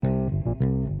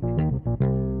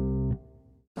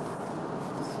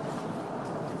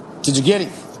Did you get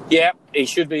him? Yep, he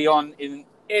should be on in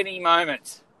any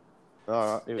moment.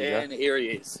 All right, here we And go. here he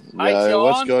is. Yo, Hey, John.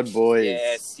 what's good,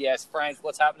 boys? Yes, Frank,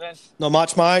 what's happening? Not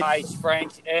much, mate. Hey,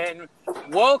 Frank, and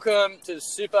welcome to the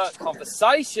Super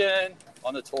Conversation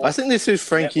on the Talk. I think this is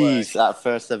Frankie's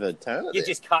first ever turn at You it.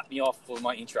 just cut me off for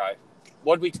my intro.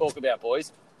 What did we talk about,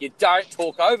 boys? You don't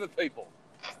talk over people.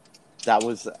 That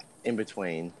was in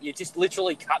between. You just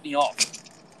literally cut me off.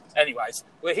 Anyways,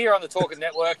 we're here on the Talking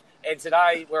Network, and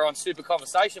today we're on Super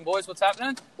Conversation, boys. What's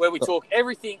happening? Where we talk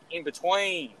everything in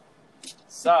between.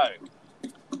 So,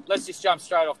 let's just jump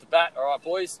straight off the bat. All right,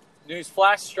 boys. News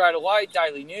flash straight away.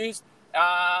 Daily news.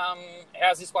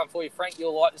 How's this one for you, Frank?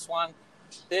 You'll like this one.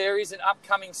 There is an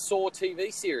upcoming Saw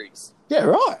TV series. Yeah,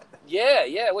 right.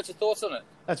 Yeah. What's your thoughts on it?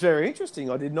 That's very interesting.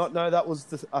 I did not know that was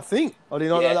a thing. I did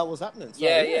not know that was happening. So,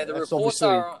 The that's reports obviously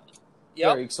are...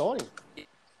 very exciting.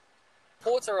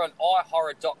 Reports are on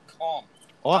iHorror.com.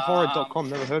 iHorror.com,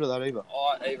 never heard of that either.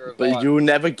 But you'll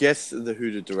never guess who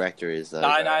the director is, though.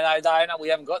 No, we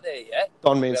haven't got there yet.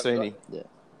 Don Mancini. Yeah.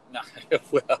 No,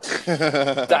 well,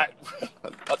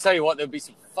 I'll tell you what, there'll be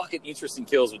some fucking interesting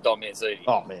kills with Don Mancini.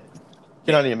 Oh, man.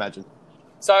 Can only imagine.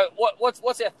 So,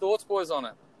 what's our thoughts, boys, on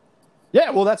it?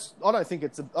 Yeah, well, I don't think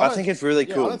it's I think it's really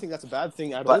cool. I don't think that's a bad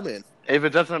thing at all, man. If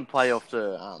it doesn't play off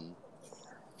to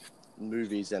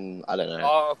movies, and I don't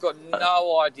know. I've got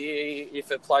no idea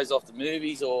if it plays off the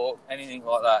movies or anything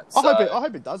like that. I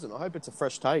hope it doesn't. I hope it's a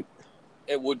fresh take.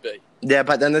 It would be. Yeah,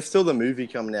 but then there's still the movie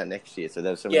coming out next year, so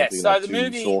there's two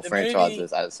Saw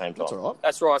franchises at the same time. That's all right.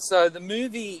 That's right. So the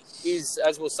movie is,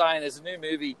 as we're saying, there's a new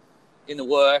movie in the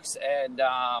works, and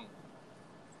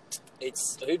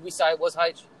it's, who'd we say it was,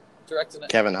 H? Directing it?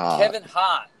 Kevin Hart. Kevin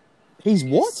Hart. He's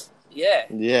what? Yeah.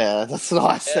 Yeah, that's what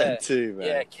I said too, man.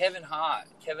 Yeah, Kevin Hart.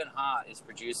 Kevin Hart is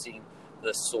producing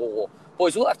the Saw.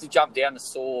 Boys, we'll have to jump down to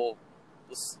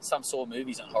some Saw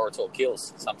movies and Horror Talk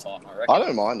Kills sometime, I reckon. I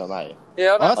don't mind them, mate.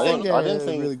 Yeah, I think I they're didn't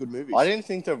think really good movies. I didn't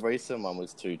think the recent one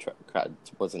was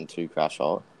wasn't too crash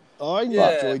hot. I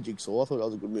enjoyed Jigsaw. I thought that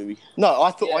was a good movie. No,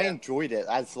 I thought I enjoyed it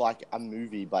as like a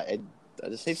movie, but it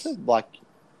just seems to like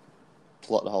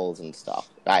plot holes and stuff.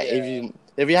 Like,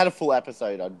 if you had a full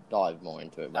episode, I'd dive more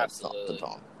into it. But Absolutely. It's not the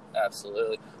time.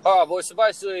 Absolutely. All right, boys. So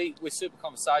basically, with Super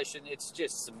Conversation, it's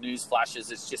just some news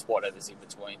flashes. It's just whatever's in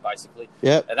between, basically.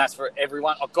 Yep. And that's for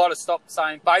everyone. I've got to stop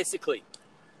saying basically.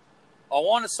 I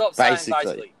want to stop saying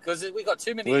basically because we've got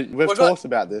too many. We've talked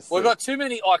about this. We've got too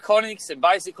many iconics and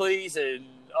basicallys and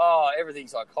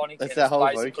everything's iconic. That's that whole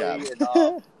vocab.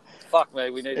 And, fuck me,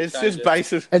 we need to change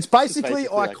It's basically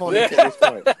iconic. At this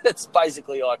point. It's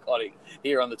basically iconic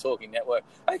here on the Talking Network.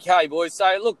 Okay, boys.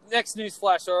 So, look, next news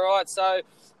flash, all right? So,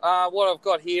 what I've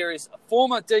got here is a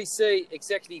former DC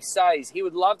executive says he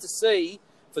would love to see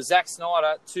for Zack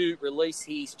Snyder to release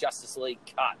his Justice League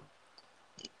cut.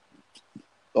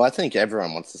 Well, I think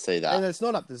everyone wants to see that. And it's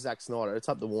not up to Zack Snyder. It's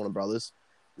up to Warner Brothers.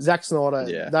 Zack Snyder,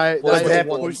 they're they're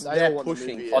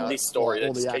pushing on this story.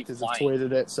 All the keep actors have playing.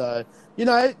 tweeted it. So,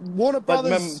 Warner But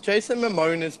Brothers... Jason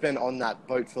Momoa's been on that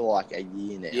boat for like a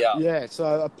year now. Yeah. Yeah,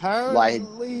 so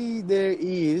apparently there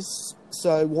is...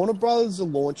 So, Warner Brothers are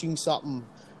launching something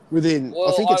within...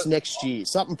 I think it's next year.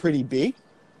 Something pretty big.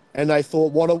 And they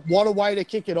thought, what a way to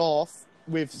kick it off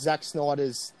with Zack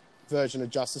Snyder's version of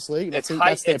Justice League. I think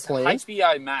that's their plan.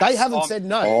 HBO Max. They haven't said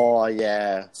no. Oh,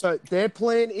 yeah. So, their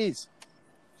plan is...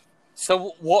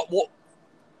 So what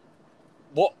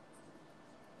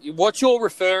you're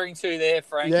referring to there,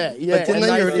 Frank? Yeah. But didn't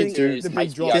they already do the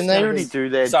big drop? Didn't they already do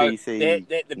their DC?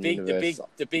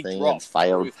 The big thing drop that's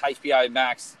failed. with HBO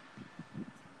Max.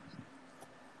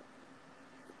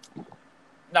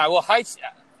 No, well,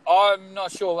 I'm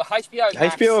not sure. Well, HBO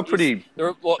Max. HBO are pretty.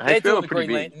 They're doing the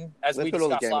Green Lantern, as we put all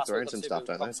the discussed Game of last Thrones week. and stuff,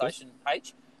 don't they? Conversation,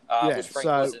 H. Yeah,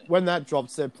 so when that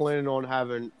drops, they're planning on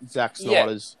having Zack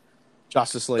Snyder's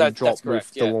Justice League drop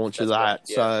with the launch of that.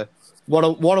 Yeah. So what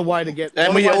a way to get...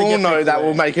 And we all know that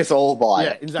will make us all buy it. it.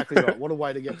 Yeah, exactly right. What a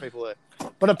way to get people there.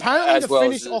 But apparently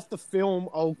finish off the film,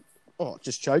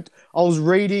 just choked. I was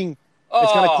reading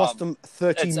it's going to cost them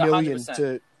 $30 million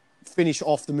to finish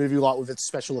off the movie, like with its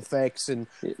special effects and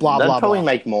blah, blah, blah. They'll probably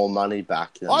make more money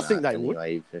back than I think they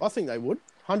anyway. would. I think they would.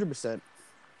 100%.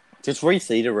 Just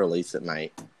re-see to release it,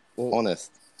 mate.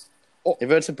 Honest.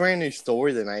 If it's a brand new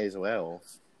story, they may as well.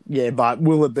 Yeah, but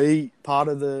will it be part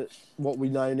of what we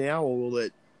know now, or will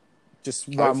it just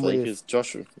run with... because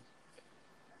Joshua...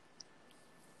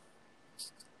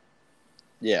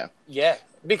 Yeah. Yeah,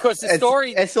 because the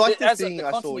story... It's like the thing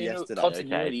I saw yesterday,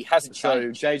 continuity hasn't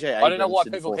changed. So, J.J. I don't know why Abrams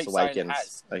did people Force keep saying Awakens, it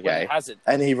has. okay? It hasn't.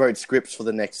 And he wrote scripts for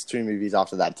the next 2 movies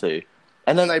after that too.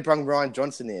 And then they brought Rian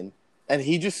Johnson in, And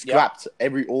he just scrapped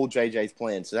all JJ's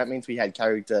plans. So that means we had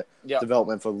character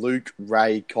development for Luke,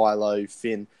 Rey, Kylo,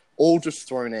 Finn, all just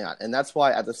thrown out. And that's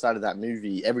why at the start of that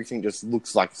movie, everything just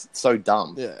looks like so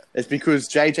dumb. Yeah. It's because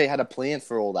JJ had a plan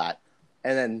for all that.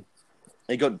 And then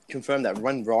it got confirmed that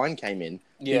when Ryan came in,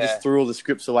 he just threw all the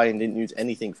scripts away and didn't use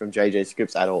anything from JJ's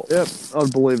scripts at all. Yep,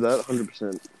 I'd believe that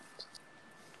 100%.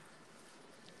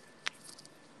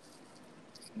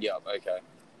 Yeah, okay.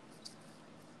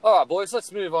 All right, boys,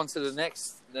 let's move on to the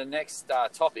next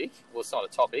topic. Well, it's not a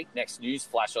topic. Next news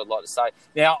flash, I'd like to say.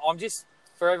 Now, I'm just,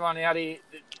 for everyone out here,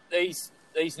 these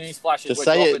news flashes we're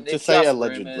dropping, they're just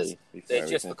allegedly. Rumours. They're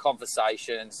just for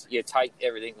conversations. You take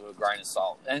everything with a grain of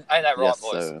salt. And ain't that right,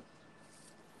 boys? Sir.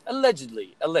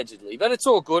 Allegedly. But it's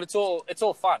all good. It's all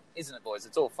fun, isn't it, boys?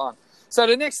 It's all fun. So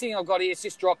the next thing I've got here, it's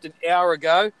just dropped an hour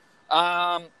ago.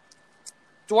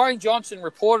 Dwayne Johnson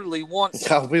reportedly wants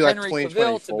Henry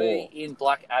Cavill to be in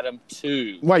Black Adam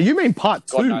 2. Wait, you mean part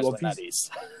 2? God knows when that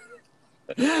is.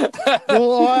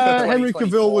 Well, Henry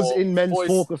Cavill was in Men's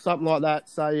Talk or something like that,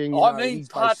 saying, he's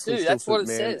part 2. That's what it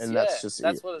says. And that's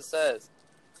what it says.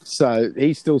 So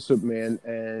he's still Superman,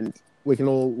 and we can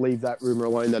all leave that rumor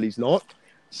alone that he's not.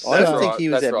 I don't think he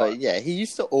was ever. Yeah, he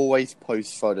used to always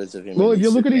post photos of him. Well, if you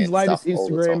look at his latest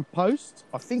Instagram post,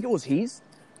 I think it was his.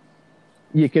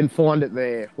 You can find it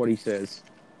there, what he says.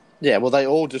 Yeah, well, they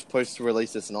all just post to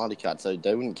release the Snyder Cut, so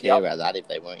they wouldn't care about that if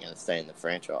they weren't going to stay in the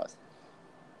franchise.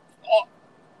 Oh.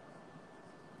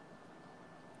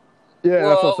 Yeah,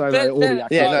 that's what I'm saying.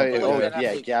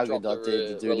 Gal Gadot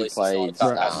did, the dude who played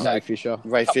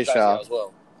Ray Fisher. As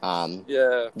well.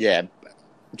 Yeah.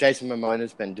 Jason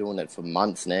Momoa's been doing it for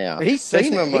months now. He's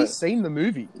seen the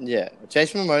movie. Yeah,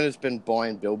 Jason Momoa's been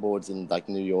buying billboards in like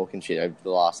New York and shit over the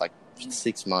last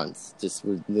 6 months just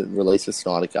with the release of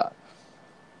Snyder Cut.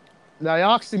 They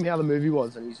asked him how the movie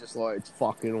was, and he's just like, "It's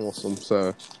fucking awesome."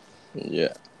 So,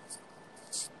 yeah.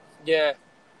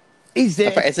 It's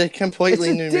a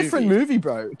completely new different movie,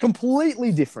 bro.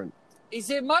 Completely different. Is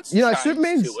there much?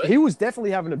 Superman. To it? He was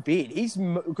definitely having a beard.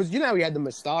 Because he had the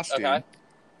moustache. Okay.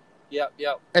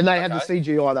 Yep. And they had to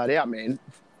CGI that out, man.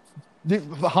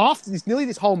 Nearly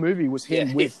this whole movie was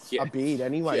him with a beard,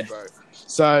 anyway, bro.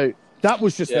 So that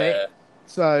was just there.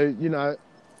 So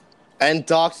And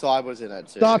Darkseid was in it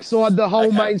too. Darkseid, the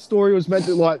whole main story was meant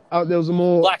to there was a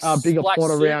more bigger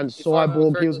plot around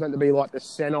Cyborg. He was meant to be like the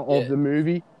center of the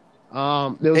movie.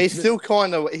 He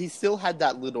still had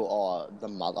that little the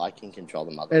mother. I can control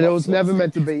the mother. And it was never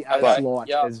meant to be as light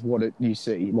as what you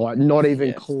see. Like not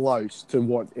even close to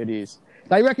what it is.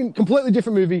 They reckon completely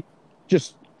different movie,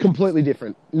 just completely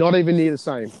different. Not even near the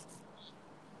same.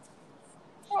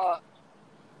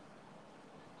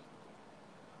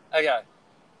 Okay.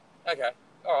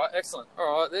 All right. Excellent.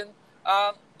 All right then.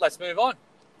 Let's move on.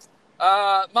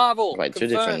 Marvel. Wait, two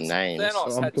different names.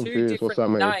 Thanos had two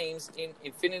different names in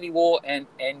Infinity War and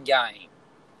Endgame.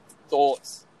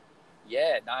 Thoughts?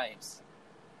 Yeah, names.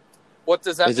 What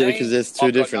does that mean? Is it because there's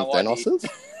two different Thanoses?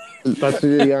 That's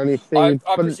the only thing.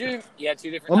 I presume, two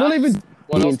different I'm not names.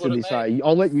 even into this.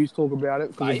 I'll let you talk about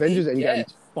it because Avengers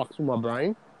Endgame fucks with my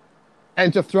brain.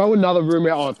 And to throw another room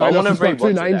out, Thanos has got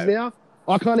two names now.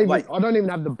 I can't even. I don't even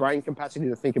have the brain capacity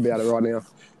to think about it right now.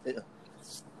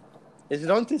 Is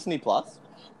it on Disney Plus?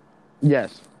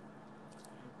 Yes.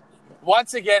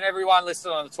 Once again, everyone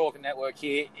listening on the Talking Network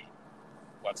here.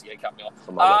 Once again, cut me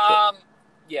off.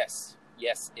 Yes,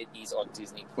 it is on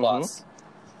Disney Plus.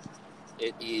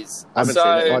 It is. I haven't seen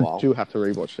it in a I while. do have to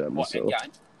rewatch that myself.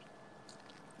 Endgame?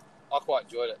 I quite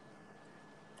enjoyed it.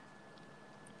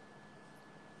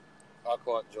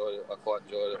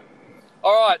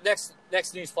 All right, next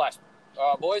news flash.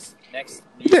 All right, boys. Next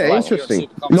news flash. Interesting.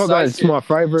 Not that it's my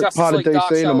favourite part of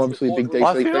DC, and I'm obviously a big DC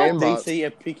I feel fan. like DC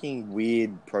are picking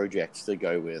weird projects to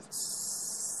go with.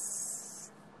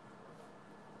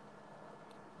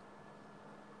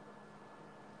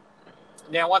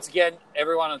 Now, once again,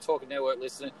 everyone on Talking Network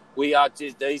listening, these are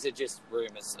just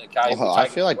rumours, okay? I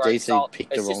feel like DC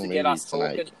picked the wrong movies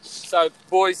tonight. So,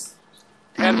 boys,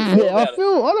 how do you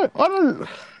feel about it?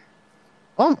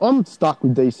 I'm stuck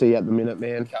with DC at the minute,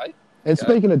 man. Okay. And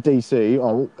speaking of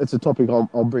DC, it's a topic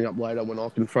I'll bring up later when I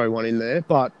can throw one in there.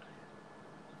 But,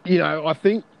 I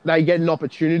think they get an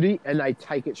opportunity and they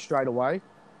take it straight away.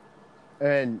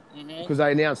 And because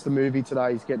they announced the movie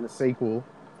today is getting a sequel.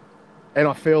 And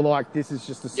I feel like this is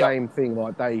just the same thing.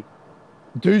 Like, they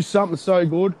do something so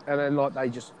good and then, they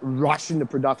just rush into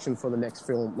production for the next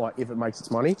film, if it makes its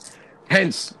money.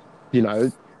 Hence,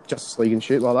 Justice League and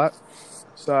shit like that.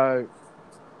 So,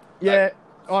 I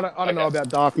don't know about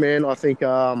Darkman. I think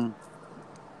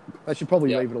they should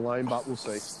probably leave it alone, but we'll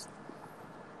see.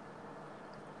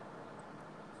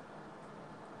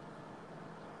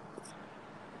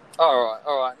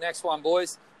 All right. Next one,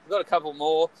 boys. We've got a couple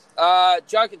more.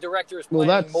 Joker director is planning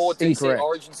that's more DC incorrect.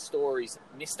 origin stories.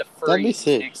 Mr. That'd be Freeze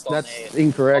sick. next on That's their,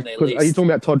 incorrect. on their 'Cause list. are you talking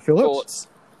about Todd Phillips? Thoughts?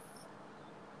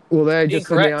 Well, they just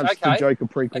Incorrect, announced okay. the Joker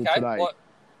prequel Okay, today. what?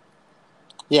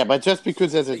 Yeah, but just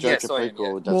because there's a Yes, Joker I am,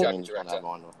 prequel yeah. doesn't Joker mean you can't director. have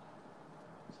one.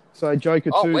 So Joker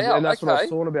 2, Oh, wow, and that's what I okay. was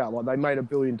talking about. Like, they made $1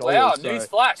 billion. Wow, so news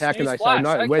flash. how can news they flash. say no?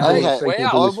 Okay. We're doing a Okay,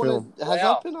 sequel wow. to this film. Has Wow.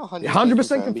 that been 100%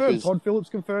 100% confirmed. Because Todd Phillips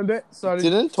confirmed it. So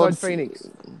didn't Todd Todd Phoenix.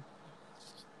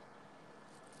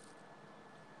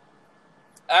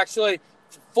 Actually,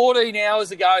 14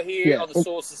 hours ago here Yeah. on the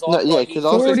sources. No, I've yeah, got because here,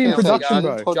 I was already just in going to production, say,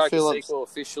 bro. didn't Todd Joker Phillips, sequel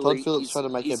officially Todd Phillips tried to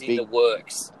make a is in big, the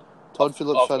works. Todd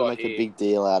Phillips tried to got make here. a big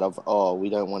deal out of, we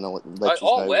don't want to let you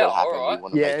Oh, know wow, what happened. alright. We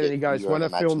want to Yeah, make and it he goes, your when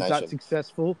own a film's that imagination.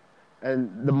 successful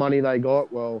and the money they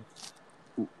got, well,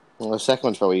 Well, the second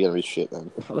one's probably going to be shit then.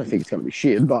 I don't think it's going to be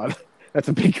shit, but that's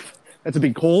a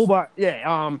big call. But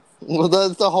yeah, Well,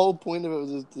 that's the whole point of it,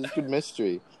 was this good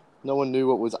mystery. No one knew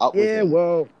what was up with yeah, him,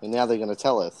 well, and now they're going to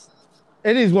tell us.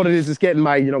 it is what it is. It's getting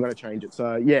made. You're not going to change it.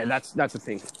 So yeah, that's a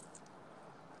thing.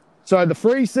 So the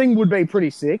Freeze thing would be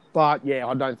pretty sick, but yeah,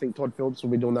 I don't think Todd Phillips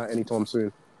will be doing that anytime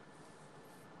soon.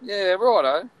 Yeah,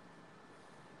 righto.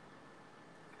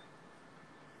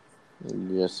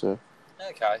 Yes, sir.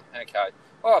 Okay.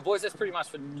 All right, boys, that's pretty much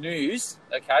for news.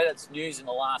 Okay, that's news in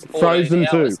the last 14 Frozen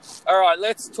hours. 2. All right,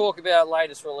 let's talk about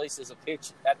latest releases of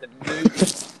Pitch at the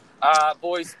movies.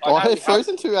 Boys, I know Hey, we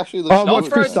Frozen 2 actually looks Oh, not what's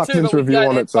good. Chris Frozen 2, Duckman's but we review go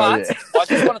on there, it? So but yeah, I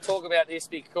just want to talk about this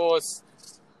because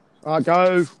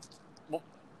go.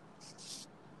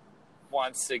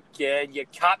 once again, you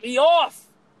cut me off.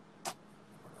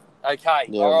 Okay,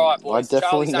 Yeah, all right, boys. I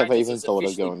definitely Charlie's never Angels even has thought of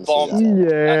officially going to see bombed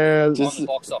that. Yeah, on Just- the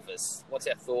box office. What's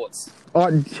our thoughts?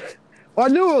 I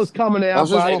knew it was coming I out, was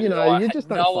just but wondering- you know, I you had just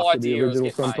don't no fuck with the idea it was original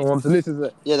getting made. sometimes, and this is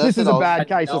a Yeah, that's this is what a I was- bad had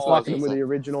case no of fucking idea. with the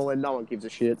original, and no one gives a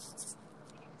shit.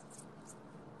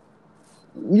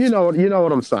 You know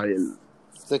what I'm saying?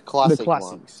 The classic The one.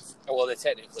 classics. Oh, well, they're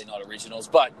technically not originals,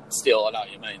 but still, I know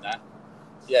what you mean. That.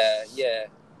 Yeah.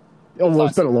 Oh, well,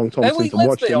 it's been a long time And since I let's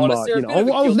watched be them, honest, but they're you a know, bit of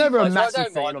a I was guilty never a pleasure. I massive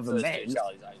don't fan mind of the them first two then.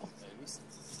 Charlie's Angels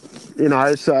movies. You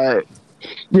know, so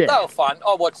They yeah, were fun.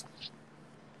 I watched.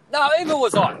 No, either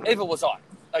was I.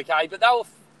 Okay, but they were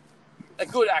a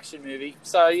good action movie.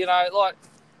 So you know, like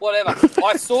whatever.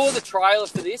 I saw the trailer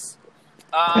for this,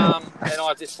 and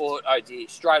I just thought, oh dear,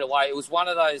 straight away. It was one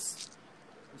of those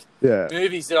yeah.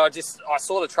 movies that I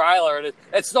saw the trailer, and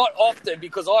it's not often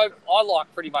because I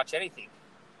like pretty much anything,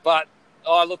 but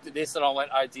I looked at this and I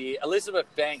went, oh dear. Elizabeth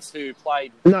Banks, who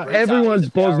played No, Rita everyone's in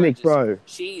the Power Bosniak, Rangers, bro.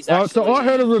 She's Oh, actually. so I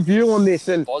heard a review on this,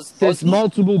 and there's Bosniak?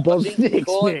 multiple I think you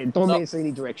call Bosniaks. it. Man, don't No. miss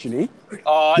any direction here.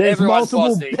 There's everyone's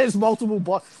There's Bosniak.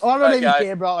 multiple I don't even Okay.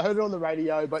 care, bro. I heard it on the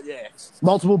radio, but yeah,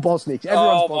 multiple Bosniaks.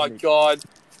 Everyone's Oh my Bosniak. god.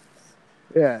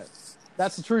 Yeah,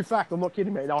 that's the true fact. I'm not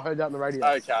kidding, man. I heard that on the radio.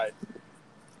 Okay.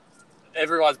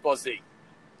 Everyone's Bosniak.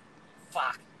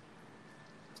 Fuck.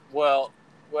 Well.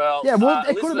 Yeah, well,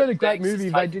 it could have been a Elizabeth great Banks movie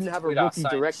if has they taken didn't have a Twitter rookie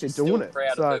saying director she's doing still it. proud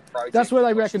of So her project that's where they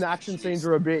and reckon the action scenes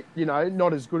are a bit, you know,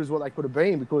 not as good as what they could have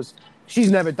been because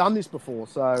she's never done this before.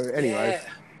 So anyway,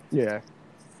 yeah.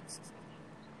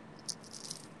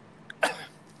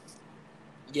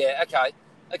 Yeah, okay.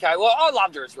 Well, I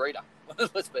loved her as Rita.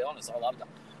 Let's be honest, I loved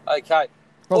her. Okay.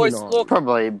 Probably Boys, not. look,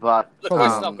 Probably, but the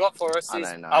question I've got for us I is,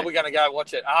 don't know. are we going to go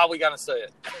watch it? Are we going to see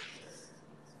it?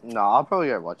 no, I'll probably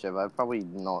go watch it, but probably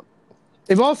not.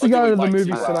 If I was to Or do go we to the wait movies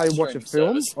till, today and watch a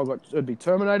streaming film, service? it'd be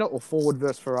Terminator or Ford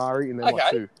vs Ferrari, and then like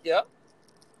Okay, two. yeah.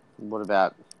 What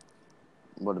about?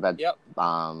 Yep.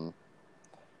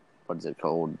 What is it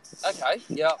called? Okay,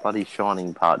 yeah. Bloody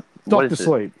Shining Part. What Doctor is it?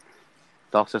 Sleep.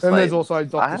 Doctor And Sleep. there's also I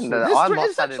Doctor hadn't- Sleep. I There's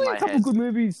lost that in actually my a couple head. good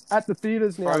movies at the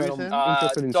theaters now that Frozen? I'm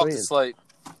interested in Doctor seeing. Sleep.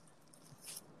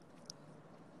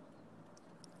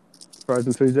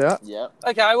 Frozen 2's out. Yeah.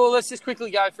 Okay, well, let's just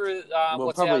quickly go through Well,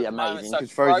 what's out probably at the moment. amazing So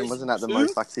because Frozen wasn't that the 2?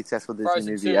 most successful Disney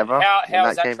Frozen movie 2. ever. How when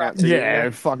is that came out tracking? 2 years Yeah,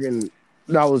 ago? fucking.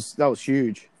 That was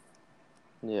huge.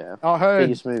 Yeah. I heard.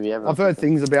 Biggest movie ever. I've heard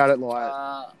things about it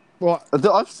like. Well,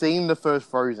 I've seen the first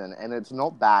Frozen, and it's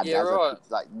not bad. Yeah, right.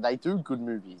 It's like they do good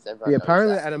movies. Everyone yeah, knows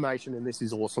apparently the that. animation in this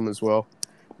is awesome as well.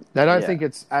 They don't Yeah. think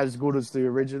it's as good as the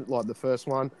original, like the first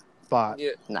one, but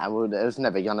Yeah. No, well, it was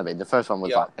never gonna be. The first one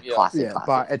was Yeah, like a yeah. classic. yeah,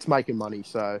 but it's making money,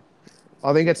 so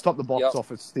I think it's topped the box Yep.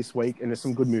 office this week, and there's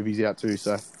some good movies out too.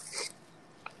 So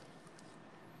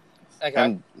Okay,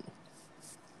 and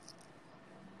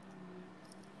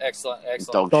excellent.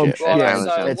 dog dog shit. shit, Right, yeah,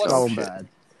 so it's what's- going bad.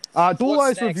 Dulo's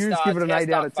next? reviews give it an Cast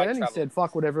 8 out of Dark 10. He Travel. said,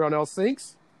 "Fuck what everyone else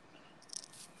thinks."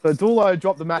 So Dulo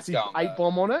dropped the massive going, 8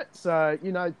 bomb on it. So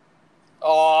you know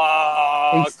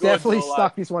Oh, he's good definitely Dula.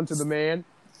 stuck this one to the man.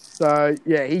 So,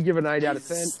 yeah, he give an 8 out of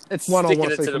 10. It's one I want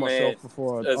to see for myself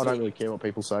before. I don't really care what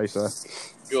people say, so.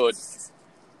 Good.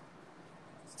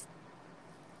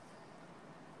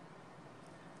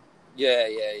 Yeah.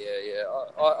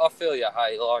 I feel you,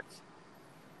 hey, like...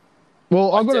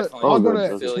 Well, I got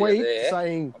a tweet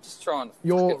saying I'm just trying to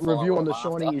your review on The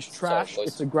Shining is trash.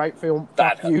 It's a great film.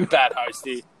 Bad host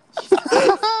here.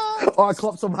 I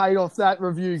clopped some hate off that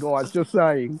review, guys. Just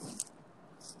saying.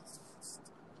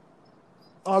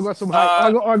 I got some hate.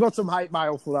 I got some hate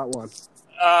mail for that one.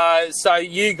 So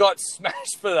you got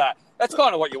smashed for that. That's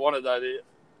kind of what you wanted, though.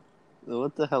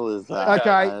 What the hell is that? Okay.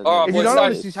 Right, if you don't know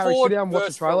this is Harry, sit down and watch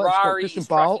the trailer. It's got Christian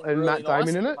Bale and Matt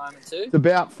Damon in it. It's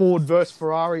about Ford versus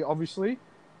Ferrari, obviously.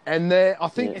 And I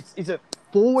think is it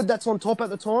Ford that's on top at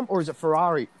the time, or is it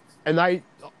Ferrari? And they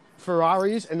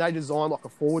design like a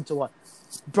Ford to like,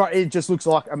 but it just looks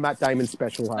like a Matt Damon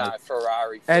special. Hey? No,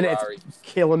 Ferrari. And it's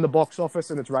killing the box office,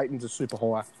 and its ratings are super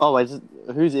high. Oh,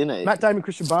 who's in it? Matt Damon,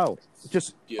 Christian Bale.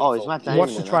 Just beautiful. It's Matt Damon.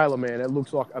 Watch the trailer, man. It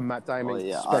looks like a Matt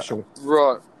Damon special.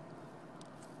 Right.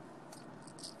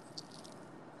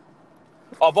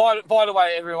 Oh, by the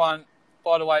way, everyone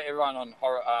on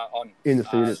horror on in the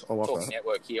theaters, Talking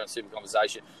Network here on Super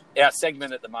Conversation. Our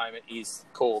segment at the moment is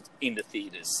called In the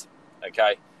Theaters.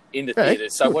 Okay, in the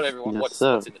theaters. So what everyone what's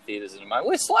in the theaters in a moment.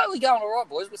 We're slowly going all right,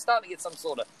 boys. We're starting to get some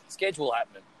sort of schedule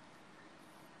happening.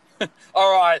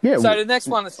 All right. Yeah, so the next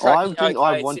one is tracking.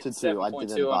 I wanted to. I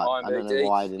didn't. But I don't know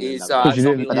why I didn't. You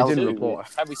didn't reply.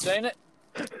 Have we seen it?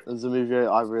 It was a movie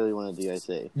I really wanted to go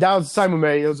see. That was the same with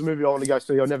me. It was a movie I wanted to go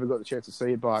see. I never got the chance to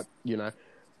see it, but, you know.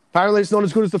 Apparently it's not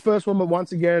as good as the first one, but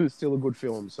once again, it's still a good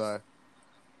film, so.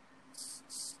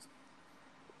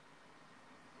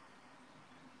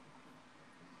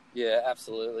 Yeah,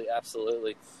 absolutely.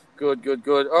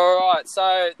 Good. All right,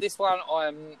 so this one,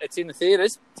 it's in the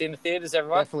theatres. It's in the theatres,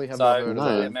 everyone. Definitely have not heard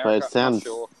of it. America, but it sounds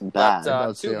bad.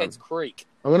 But, Two Heads Creek.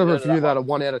 I'm going to review that a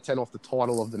 1 out of 10 off the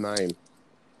title of the name.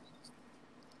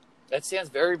 That sounds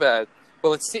very bad.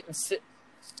 Well, it's sitting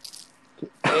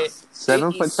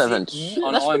 7.7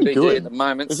 on IMDb at the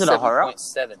moment. Is it a horror?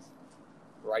 7.7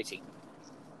 rating.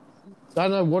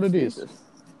 Don't know what it is.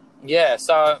 Yeah.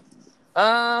 So,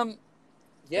 yes.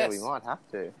 Yeah, we might have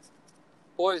to.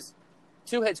 Boys,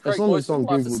 Two Heads Creek. As long boys, as it's on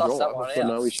Google Drive, I've got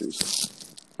no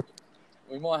issues.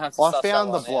 We might have to. I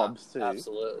found the blobs too.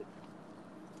 Absolutely.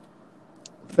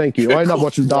 Thank you. I ended up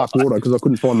watching Dark Water because I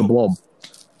couldn't find the blob.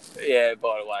 Yeah,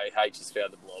 by the way, H just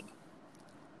found the blob.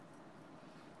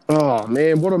 Oh,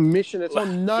 man, what a mission. It's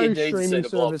on no streaming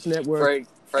service network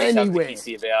anywhere.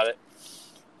 About it.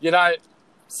 You know,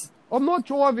 I'm not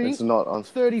driving. It's not on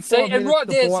 35 minutes right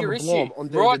to find the blob on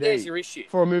DVD right there's your issue.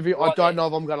 For a movie I don't know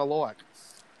if I'm going to like.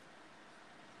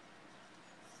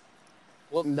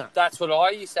 Well, that's what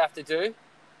I used to have to do.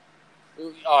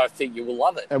 I think you will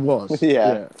love it. It was.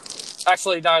 Yeah.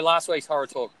 Actually, no, last week's Horror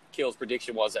Talk Kills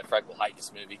prediction was that Frank will hate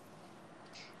this movie.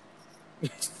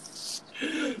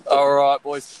 All right,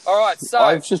 boys. All right, so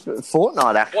I've just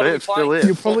Fortnite actually. It still is.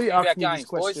 You'll probably ask me this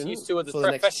question boys. You two are the for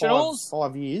professionals. The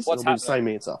next 5 years. It'll be the same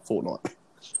answer. Fortnite.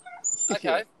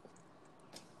 Okay.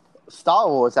 Star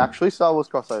Wars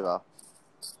crossover.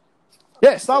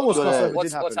 Yeah, Star Wars crossover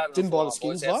did happen. What's didn't buy the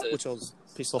skins though, which I was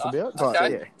pissed off about. But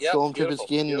okay. yeah, Stormtrooper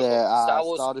skin.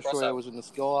 Star Destroyer was in the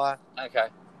sky. Okay.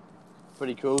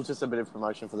 Pretty cool. Just a bit of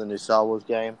promotion for the new Star Wars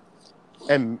game.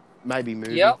 And maybe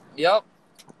movie. Yep.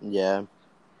 Yeah.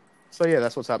 So yeah,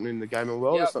 that's what's happening in the gaming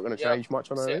world. It's not going to change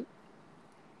much, I don't think.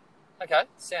 Okay,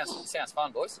 sounds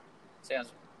fun, boys.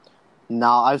 No,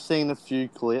 I've seen a few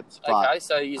clips. But, okay,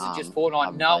 so is it just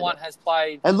Fortnite? No one has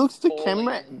played. It looks the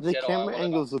camera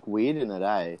angles look weird in it,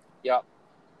 eh? Yep.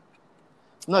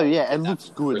 No, yeah, it looks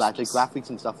good. Like the graphics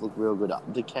and stuff look real good.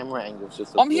 The camera angles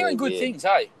just. I'm hearing good things,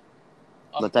 hey.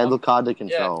 But they look hard to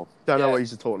control. Don't know what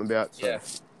you're talking about. So. Yeah.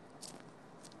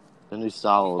 The new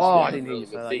Star Wars. Oh, I didn't hear you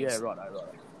say that. Yeah, right. I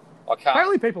can't.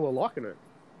 Apparently, people are liking it.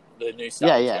 The new Star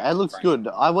Wars. Yeah, it looks good.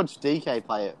 I watched DK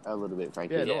play it a little bit,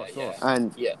 frankly. Yeah, nice.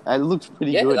 And it looks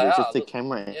pretty good. It's just the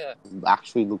camera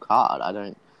actually look hard.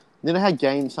 You know how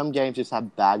some games just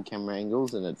have bad camera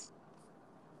angles, and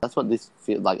that's what this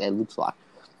feels like. It looks like.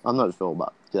 I'm not sure,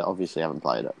 but obviously I haven't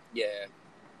played it. Yeah.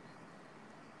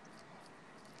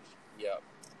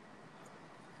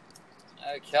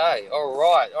 Okay, all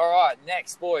right.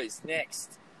 Next, boys.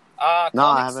 Next. No, comics.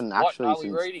 I haven't actually. What are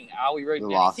we reading? Are we reading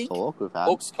the last anything? talk we've had?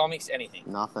 Books, comics, anything?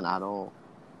 Nothing at all.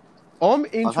 I'm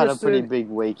interested. I've had a pretty big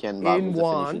weekend in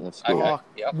one. Of school.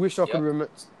 Okay. Wish I could remember.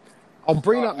 I'll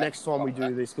bring it up next time we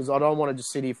do this because I don't want to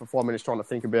just sit here for 5 minutes trying to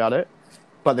think about it.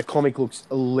 But the comic looks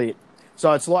lit.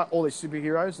 So it's like all these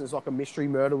superheroes. There's like a mystery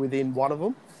murder within one of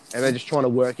them, and they're just trying to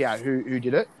work out who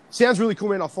did it. Sounds really cool,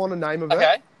 man. I'll find the name of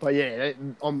it. But yeah,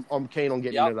 I'm keen on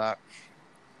getting into that.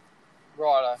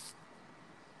 Righto.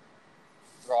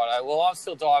 Well, I'm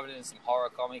still diving into some horror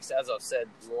comics. As I've said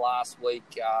last week,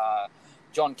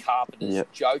 John Carpenter's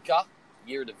Joker,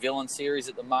 Year of the Villain series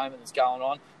at the moment that's going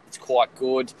on. It's quite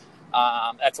good.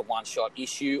 That's a one-shot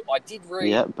issue. I did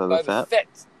read Boba Fett.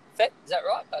 Fett, is that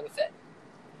right?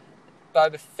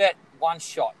 Boba Fett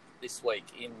one-shot this week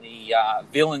in the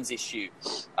Villains issue.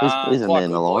 He's a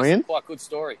Mandalorian. Quite good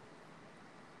story.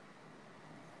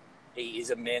 He is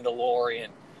a Mandalorian.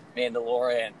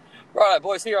 Right,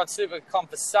 boys, here on Super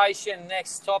Conversation.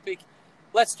 Next topic.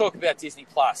 Let's talk about Disney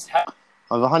Plus. I've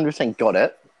 100% got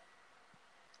it.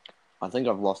 I think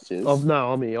I've lost his. Oh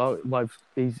no, I mean,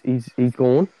 he's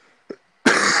gone.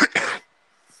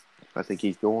 I think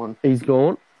he's gone. He's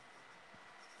gone.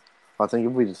 I think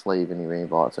if we just leave and he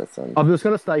reinvites us, then I'm just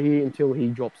going to stay here until he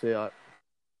drops out.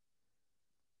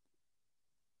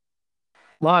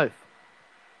 Loaf.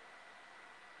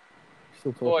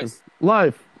 Still talking. Boys.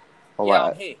 Loaf.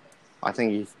 I'm here. I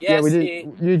think he's... Yes, we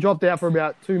did. You dropped out for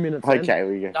about 2 minutes. Okay,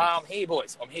 we go. No, I'm here,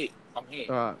 boys. I'm here.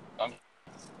 All right.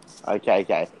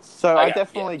 Okay. So I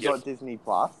definitely got Disney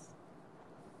Plus.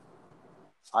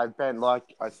 I've been,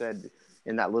 like I said,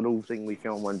 in that little thing we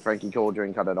filmed when Frankie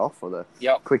Cauldron cut it off for the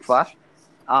quick flash.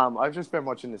 I've just been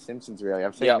watching The Simpsons, really.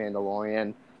 I've seen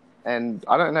Mandalorian, and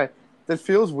I don't know. That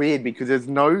feels weird because there's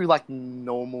no, like,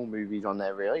 normal movies on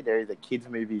there, really. They're either kids'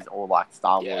 movies or, like,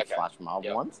 Star Wars /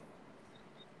 Marvel ones.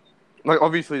 Like,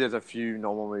 obviously, there's a few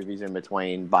normal movies in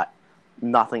between, but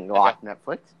nothing like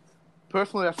Netflix.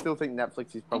 Personally, I still think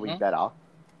Netflix is probably better.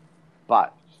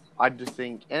 But I just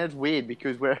think... And it's weird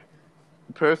because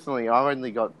personally, I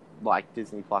only got, like,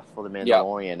 Disney Plus for The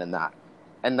Mandalorian and that.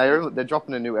 And they're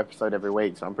dropping a new episode every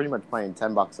week, so I'm pretty much paying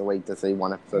 $10 a week to see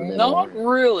one episode of Mandalorian. Not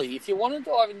really. If you want to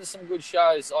dive into some good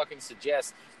shows, I can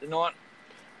suggest the night...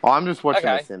 I'm just watching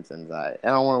The Simpsons, and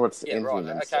I want to watch The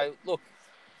Influence. Okay, look.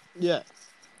 Yeah.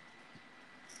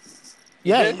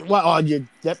 Yeah, well,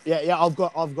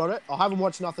 I've got it. I haven't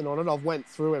watched nothing on it. I've went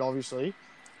through it, obviously.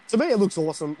 To me, it looks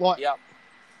awesome. Like,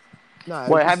 no.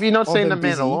 Wait, have you not seen The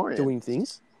Mandalorian? Doing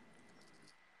things.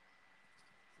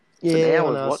 Yeah,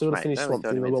 I sort of finished Swamp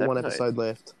Thing. I've got one episode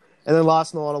left. And then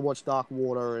last night I watched Dark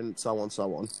Water and so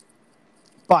on.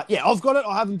 But yeah, I've got it.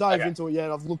 I haven't dived into it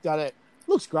yet. I've looked at it.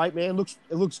 Looks great, man.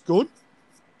 It looks good.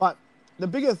 But the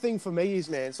bigger thing for me is,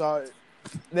 man, so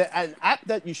an app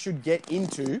that you should get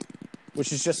into,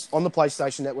 which is just on the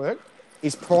PlayStation Network,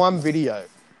 is Prime Video.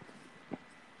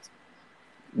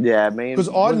 Yeah, I mean... Because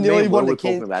I nearly wanted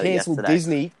to cancel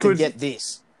Disney to get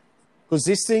this. Because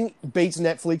this thing beats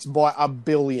Netflix by 1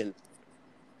 billion.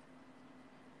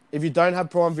 If you don't have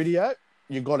Prime Video,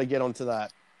 you've got to get onto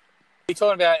that. You're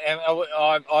talking about...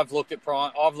 I've looked at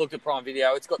Prime. I've looked at Prime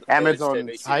Video. It's got the Amazon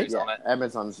TV series on it.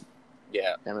 Amazon's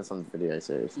video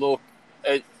series. Look,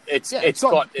 it's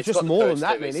got just more than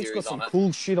that, man. It's got some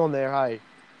cool shit on there, hey.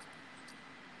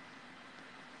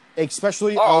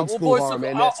 Especially old school horror,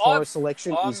 man. That horror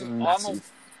selection is massive.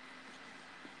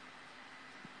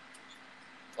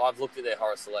 I've looked at their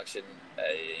horror selection.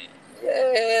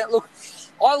 Look,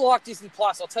 I like Disney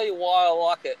Plus. I'll tell you why I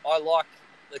like it. I like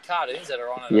the cartoons that are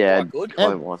on it. Yeah, quite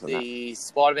good. The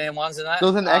Spider-Man ones and that.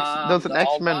 There was an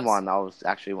X-Men one I was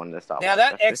actually wanting to start. Now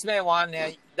that X-Men one,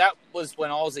 that was when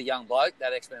I was a young bloke.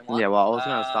 That X-Men one. Yeah, well, I was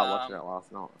going to start watching it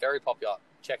last night. Very popular.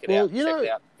 Check it out. Check it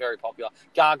out. Very popular.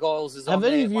 Gargoyles is on there.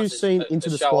 Have any of you seen Into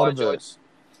the Spider-Verse?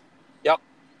 Yep.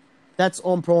 That's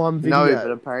on Prime Video. No,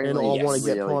 but apparently, and I want to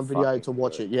get Prime Video to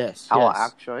watch it. Yes.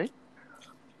 Actually?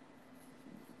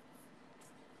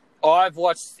 I've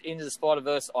watched Into the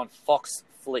Spider-Verse on Fox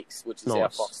Flix, which is our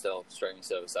Foxtel streaming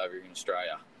service over in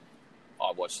Australia.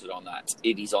 I watched it on that.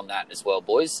 It is on that as well,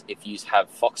 boys, if you have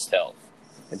Foxtel.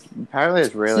 Apparently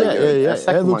it's really good. Yeah. It's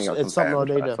something I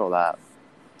need to... I saw that.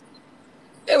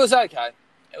 It was okay.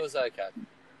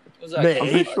 Man, I'm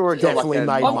pretty sure it definitely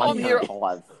made money.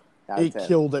 It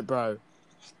killed it, bro.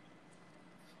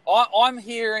 I'm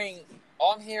hearing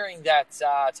that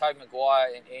Tobey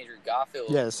Maguire and Andrew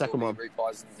Garfield the second will one be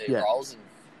reprising their roles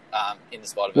in the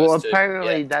Spider-Verse. Well,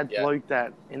 apparently that bloke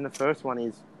that in the first one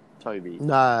is Toby.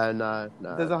 No.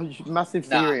 There's a massive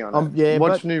theory on it.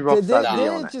 Watch New Rockstar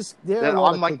video on it.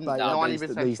 I'm like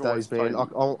 90% these days, man.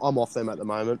 I'm off them at the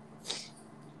moment.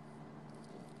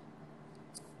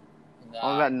 No,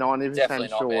 I'm about 90%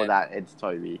 sure that it's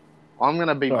Toby. I'm going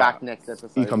to be back next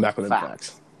episode. You come back with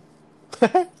facts.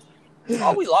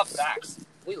 Oh, we love facts.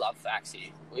 We love facts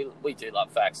here. We do love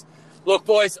facts. Look,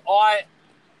 boys, I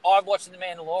I'm watching The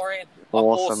Mandalorian. I'm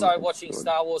also watching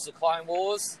Star Wars: The Clone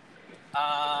Wars.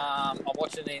 I'm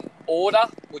watching in order,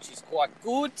 which is quite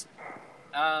good.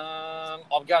 I'm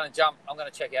going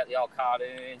to check out the old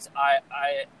cartoons.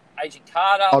 Agent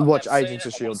Carter. I'd watch Agents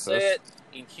of S.H.I.E.L.D. first.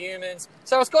 Inhumans.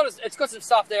 So it's got some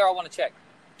stuff there I want to check.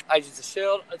 Agents of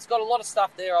S.H.I.E.L.D. It's got a lot of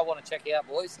stuff there I want to check out,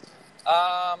 boys.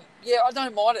 Yeah, I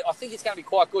don't mind it. I think it's going to be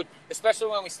quite good, especially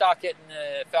when we start getting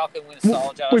Falcon, Winter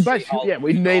Soldier.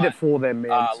 We need it for them,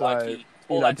 man. So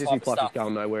Loki, Disney Plus is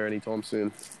going nowhere anytime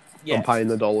soon. Yeah. I'm paying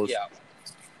the dollars. Yeah.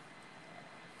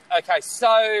 Okay,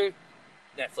 so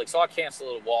Netflix. I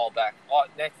cancelled it a while back.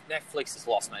 Netflix has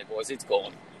lost me, boys. It's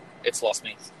gone. It's lost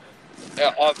me.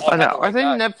 I know. I think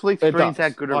Netflix brings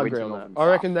out good originals. I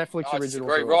reckon Netflix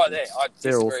originals are right there. I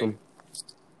disagree. They're awesome.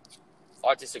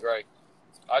 I disagree.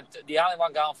 The only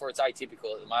one going for it's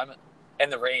Atypical at the moment,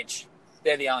 and The Ranch.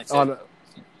 They're the only two. No.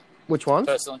 Which one?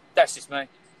 Personally, that's just me.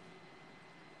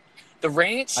 The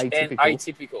Ranch and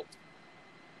Atypical.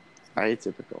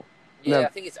 Atypical. Yeah, no. I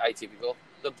think it's Atypical.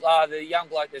 The young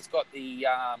bloke that's got the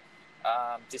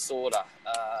disorder.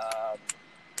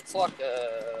 It's like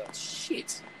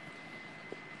shit.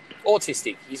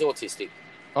 Autistic. He's autistic.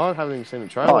 I haven't even seen the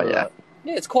trailer. Oh yeah.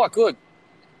 Yeah, it's quite good.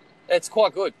 It's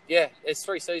quite good. Yeah, it's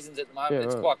 3 seasons at the moment. Yeah,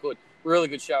 it's quite good. Really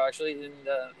good show, actually. And,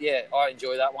 yeah, I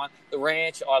enjoy that one. The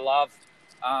Ranch, I love.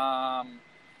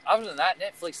 Other than that,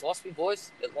 Netflix lost me,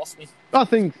 boys. It lost me. I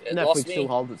think Netflix still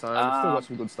holds its own. It's still got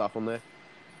some good stuff on there.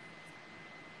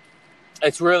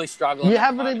 It's really struggling. You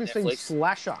haven't even seen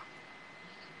Slasher.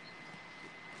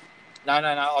 No.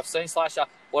 I've seen Slasher.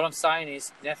 What I'm saying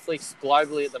is Netflix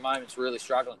globally at the moment is really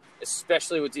struggling,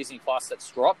 especially with Disney Plus that's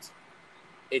dropped.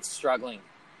 It's struggling.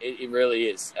 It really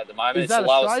is at the moment. Is that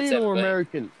Australian or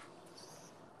American?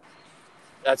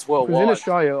 That's worldwide. Because in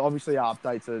Australia, obviously, our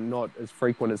updates are not as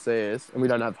frequent as theirs, and we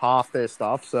don't have half their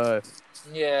stuff. So,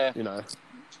 yeah, you know,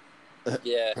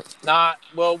 yeah. Nah,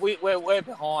 well, we're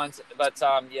behind, but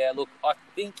yeah. Look, I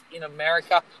think in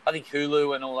America, I think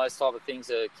Hulu and all those type of things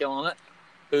are killing it.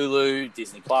 Hulu,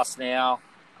 Disney Plus now.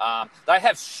 They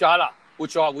have Shudder,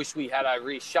 which I wish we had over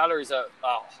here. Shudder is a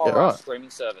horror streaming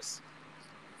service.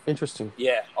 Interesting.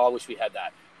 Yeah, I wish we had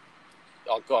that.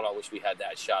 Oh, God, I wish we had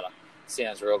that Shudder.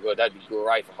 Sounds real good. That'd be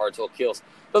great for Horror Talk Kills.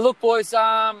 But look, boys,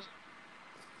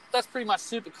 that's pretty much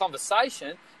super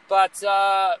conversation. But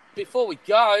before we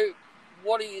go,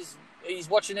 he's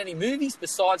watching any movies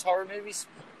besides horror movies?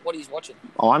 What are you watching?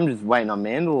 Oh, I'm just waiting on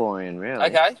Mandalorian, really.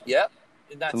 Okay, yeah.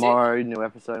 Tomorrow, new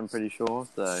episode, I'm pretty sure.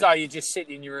 So you're just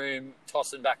sitting in your room,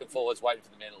 tossing back and forwards, waiting for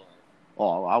the Mandalorian?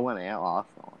 Oh, I went out last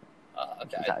night.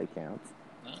 Okay. That counts.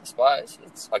 I suppose.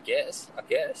 I guess.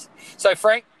 So,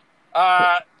 Frank,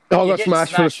 I got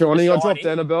smashed for The Shining. I dropped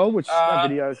Annabelle, which that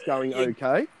video is going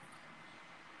okay.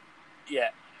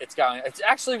 Yeah, it's going. It's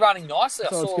actually running nicely.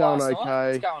 So I saw it's going last okay. night.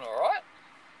 It's going all right.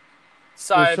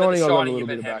 So, The Shining, I got a you've little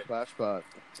been bit of backlash, but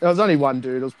there was only one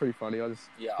dude. It was pretty funny.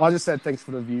 I just said thanks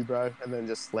for the view, bro, and then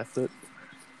just left it.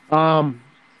 So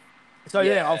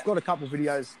yeah, I've got a couple of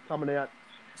videos coming out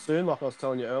soon, like I was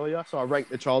telling you earlier. So I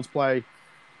ranked the Child's Play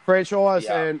franchise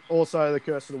and also the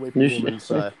Curse of the Weeping Woman.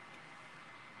 So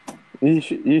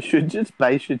you should just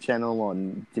base your channel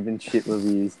on giving shit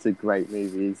reviews to great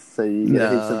movies, so you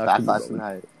get heaps of backlash and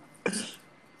hate.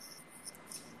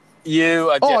 You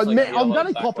are definitely I'm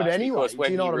going to cop it anyway. Do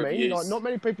you know what I mean? Like, not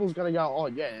many people's going to go, oh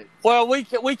yeah. Well, we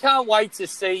can't wait to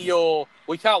see your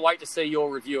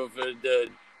review of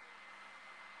the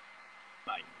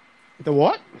mate. The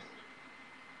what?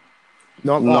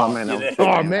 Nightmare.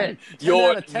 Oh man,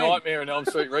 your Nightmare on Elm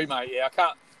Street remake. Yeah, I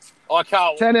can't.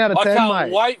 10 out of 10, I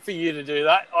can't wait for you to do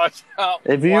that. I can't.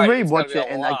 If you rewatch it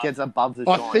and that gets above the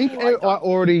I think I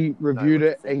already reviewed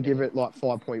it and give it like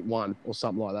 5.1 or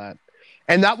something like that.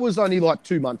 And that was only like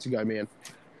 2 months ago, man.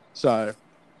 So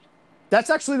that's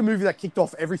actually the movie that kicked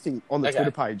off everything on the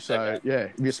Twitter page. So yeah,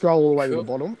 if you scroll all the way to the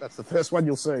bottom, that's the first one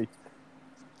you'll see.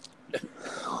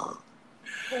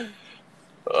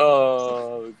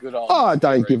 Oh, good on. Oh, I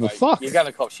don't give a fuck. You're going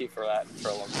to cop shit for that for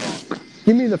a long time.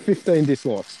 Give me the 15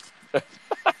 dislikes.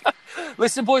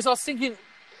 Listen, boys, I was thinking...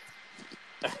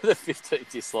 the 15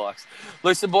 dislikes.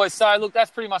 Listen, boys, so look,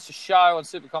 that's pretty much the show on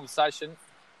Super Conversation.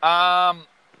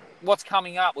 What's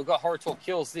coming up? We've got Horror Talk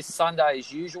Kills this Sunday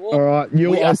as usual. All right,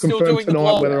 I'll confirm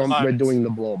tonight whether we're doing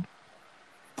the Blob.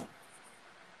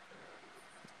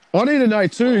 I need to know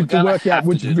too to work out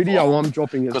which video I'm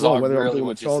dropping as well, whether I'm doing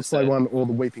the Child's Play one or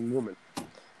the Weeping Woman.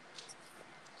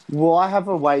 Well, I have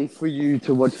a way for you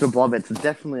to watch the Blob. It's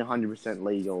definitely 100%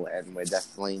 legal, and we're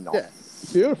definitely not. Yeah,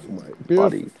 beautiful, mate. Beautiful.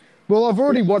 Buddies. Well, I've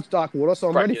already watched Dark Water, so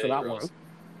I'm ready for that one.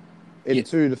 In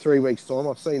 2 to 3 weeks' time,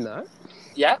 I've seen that.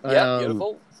 Yeah,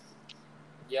 beautiful.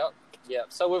 Yep.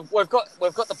 So we've got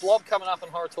the Blob coming up on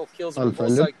Horror Talk Kills. And we've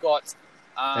Unfriended. also got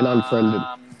And Unfriended.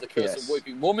 The Curse of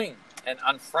Weeping Woman and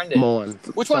Unfriended. Mine.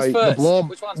 Which one's first? The Blob,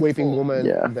 Which one's Weeping before?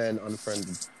 Woman, then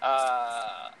Unfriended.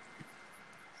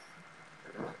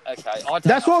 Okay.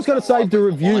 That's what I was going to save the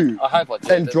review. I hope I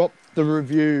did. And drop the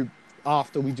review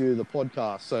after we do the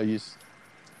podcast. So do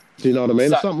you know what I mean?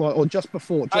 So, Something like, or just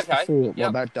before, like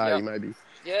that day, maybe.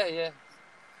 Yeah.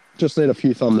 Just need a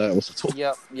few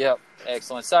thumbnails. Yep.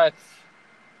 Excellent. So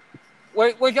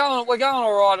we're going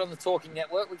all right on the Talking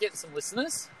Network. We're getting some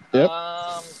listeners. Yep.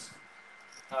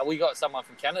 We got someone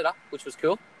from Canada, which was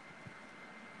cool.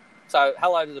 So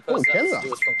hello to the person that listens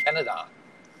to us from Canada.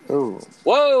 Oh.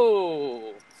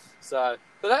 Whoa! So,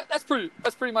 but that's pretty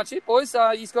much it, boys.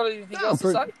 You've got anything else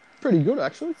to say? Pretty good,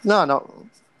 actually. No.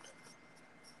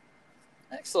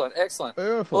 Excellent.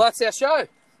 Beautiful. Well, that's our show.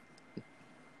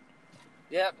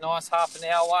 Yep, nice half an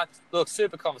hour one. Look,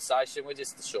 super conversation. We're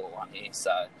just a short one here,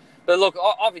 so. But look,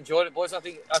 I've enjoyed it, boys. I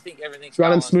think everything's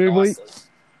running smoothly. Nicely.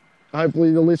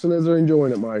 Hopefully, the listeners are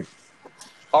enjoying it, mate.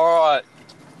 All right.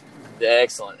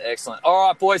 Excellent. All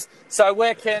right, boys. So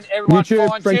where can everyone YouTube,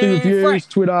 find Frankie you? Reviews, Frank?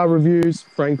 Twitter reviews.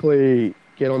 Frankly,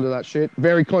 get onto that shit.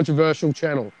 Very controversial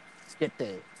channel. Get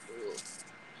there.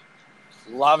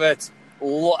 Love it.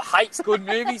 Hates good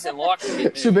movies and likes good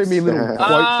movies. Should be me little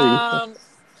quote thing.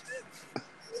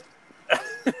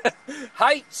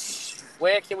 H,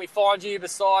 where can we find you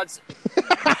besides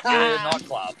the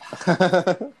nightclub?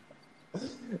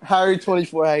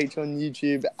 Harry24H on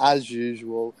YouTube, as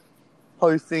usual.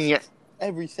 Posting it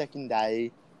every second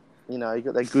day. You know, you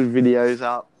got their good videos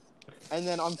up. And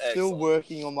then I'm still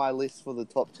working on my list for the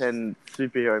top 10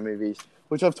 superhero movies,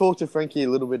 which I've talked to Frankie a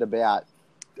little bit about.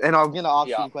 And I'm going to ask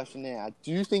you a question now.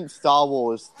 Do you think Star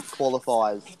Wars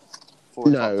qualifies for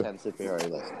a top 10 superhero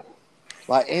list?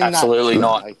 Like absolutely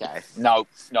not. Okay. No.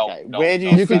 Okay. Where do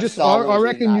you think Star Wars I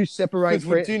reckon you separate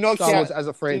Star Wars as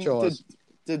a franchise.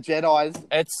 The Jedi's.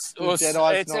 It's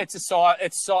sci-fi.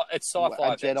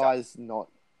 Jedi's not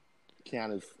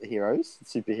count as heroes,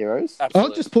 superheroes. Absolutely.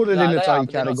 I'll just put it in its own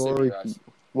category.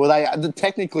 Well,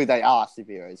 technically they are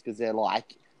superheroes because they're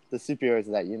like the superheroes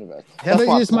of that universe. How about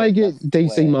you just make it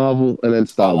DC, Marvel, and then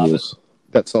Star Wars?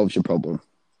 That solves your problem.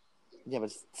 Yeah,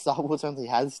 but Star Wars only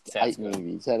has 8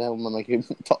 movies. So they'll make it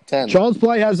top 10. Child's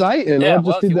Play has 8, and I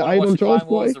just did the 8 on Child's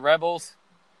Play. The Rebels.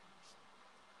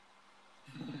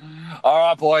 All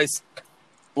right, boys.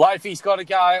 Loafy's got to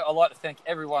go. I'd like to thank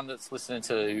everyone that's listening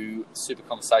to Super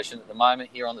Conversation at the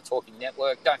moment here on the Talking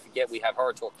Network. Don't forget, we have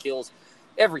Horror Talk Kills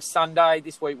every Sunday.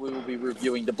 This week we will be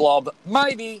reviewing The Blob.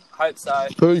 Maybe. Hope so.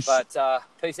 Peace. But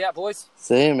peace out, boys.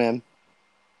 See you, man.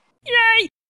 Yay!